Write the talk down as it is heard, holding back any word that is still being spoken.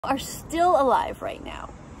are still alive right now.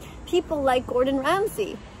 People like Gordon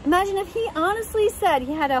Ramsay. Imagine if he honestly said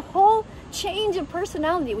he had a whole change of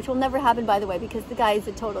personality, which will never happen, by the way, because the guy is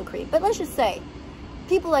a total creep. But let's just say,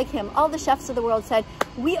 people like him, all the chefs of the world said,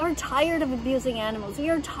 we are tired of abusing animals. We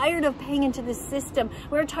are tired of paying into this system.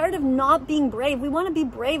 We're tired of not being brave. We want to be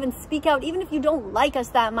brave and speak out, even if you don't like us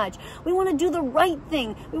that much. We want to do the right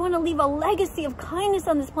thing. We want to leave a legacy of kindness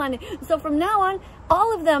on this planet. So from now on,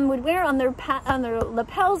 all of them would wear on their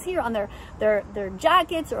lapels here, on their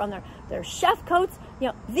jackets, or on their chef coats, you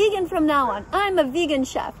know, vegan from now on. I'm a vegan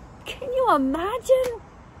chef. Can you imagine?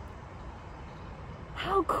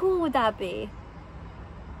 How cool would that be?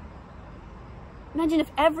 Imagine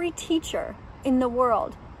if every teacher in the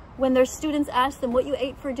world, when their students asked them what you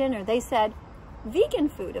ate for dinner, they said, vegan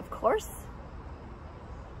food, of course.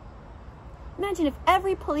 Imagine if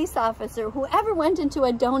every police officer who ever went into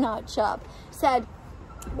a donut shop said,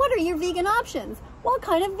 what are your vegan options? What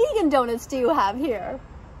kind of vegan donuts do you have here?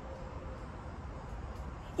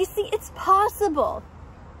 You see, it's possible.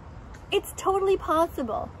 It's totally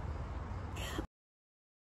possible.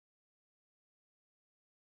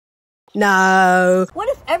 No. What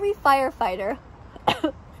if every firefighter,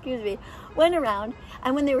 excuse me, went around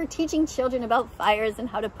and when they were teaching children about fires and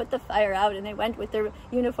how to put the fire out, and they went with their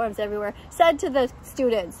uniforms everywhere, said to the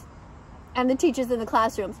students and the teachers in the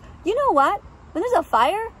classrooms, you know what? When there's a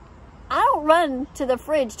fire, I don't run to the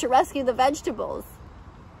fridge to rescue the vegetables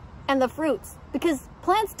and the fruits, because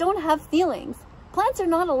plants don't have feelings. Plants are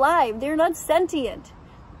not alive. They're not sentient.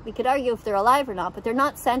 We could argue if they're alive or not, but they're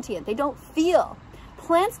not sentient. They don't feel.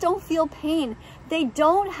 Plants don't feel pain. They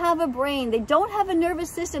don't have a brain. They don't have a nervous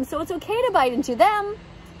system, so it's okay to bite into them.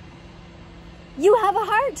 You have a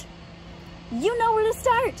heart. You know where to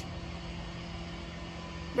start.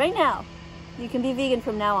 Right now, you can be vegan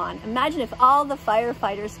from now on. Imagine if all the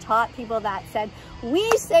firefighters taught people that, said, we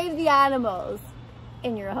save the animals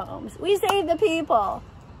in your homes. We save the people.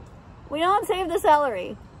 We don't save the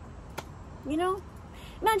celery. You know?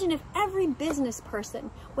 Imagine if every business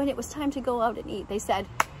person, when it was time to go out and eat, they said,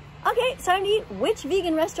 okay, it's time to eat. Which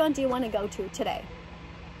vegan restaurant do you want to go to today?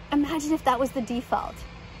 Imagine if that was the default.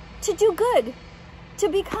 To do good, to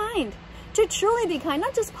be kind, to truly be kind,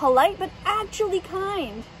 not just polite, but actually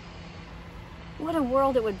kind. What a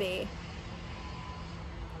world it would be.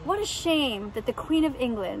 What a shame that the Queen of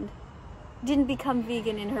England didn't become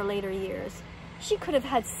vegan in her later years. She could have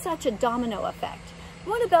had such a domino effect.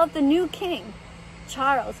 What about the new king?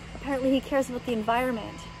 Charles, apparently he cares about the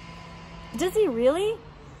environment. Does he really?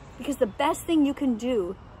 Because the best thing you can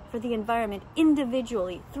do for the environment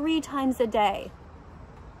individually 3 times a day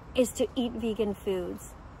is to eat vegan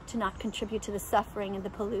foods, to not contribute to the suffering and the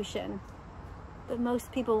pollution. But most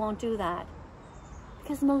people won't do that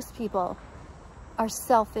because most people are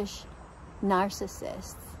selfish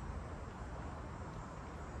narcissists.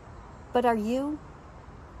 But are you?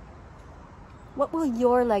 What will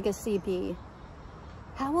your legacy be?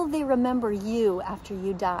 How will they remember you after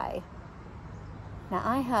you die? Now,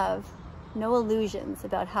 I have no illusions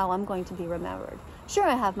about how I'm going to be remembered. Sure,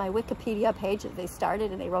 I have my Wikipedia page that they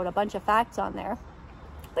started and they wrote a bunch of facts on there.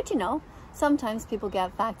 But you know, sometimes people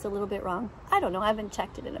get facts a little bit wrong. I don't know, I haven't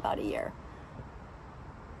checked it in about a year.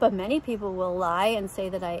 But many people will lie and say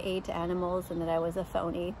that I ate animals and that I was a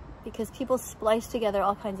phony, because people splice together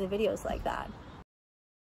all kinds of videos like that.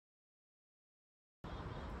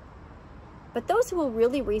 But those who will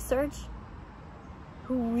really research,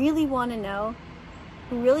 who really want to know,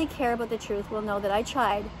 who really care about the truth, will know that I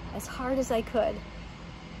tried as hard as I could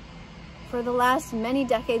for the last many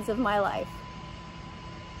decades of my life,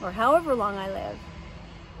 or however long I live,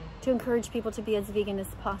 to encourage people to be as vegan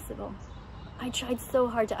as possible. I tried so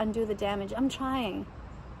hard to undo the damage. I'm trying.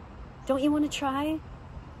 Don't you want to try?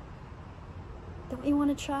 Don't you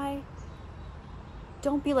want to try?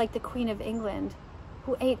 Don't be like the Queen of England,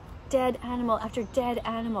 who ate dead animal after dead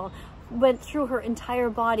animal, went through her entire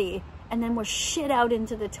body, and then was shit out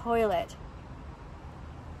into the toilet.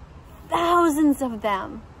 Thousands of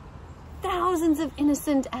them. Thousands of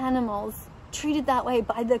innocent animals treated that way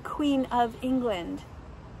by the Queen of England.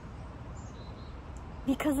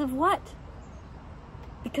 Because of what?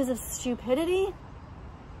 Because of stupidity?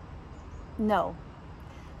 No.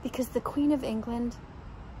 Because the Queen of England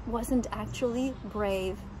wasn't actually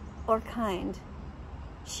brave or kind.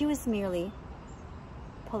 She was merely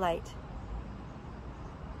polite.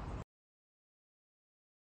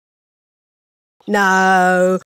 No.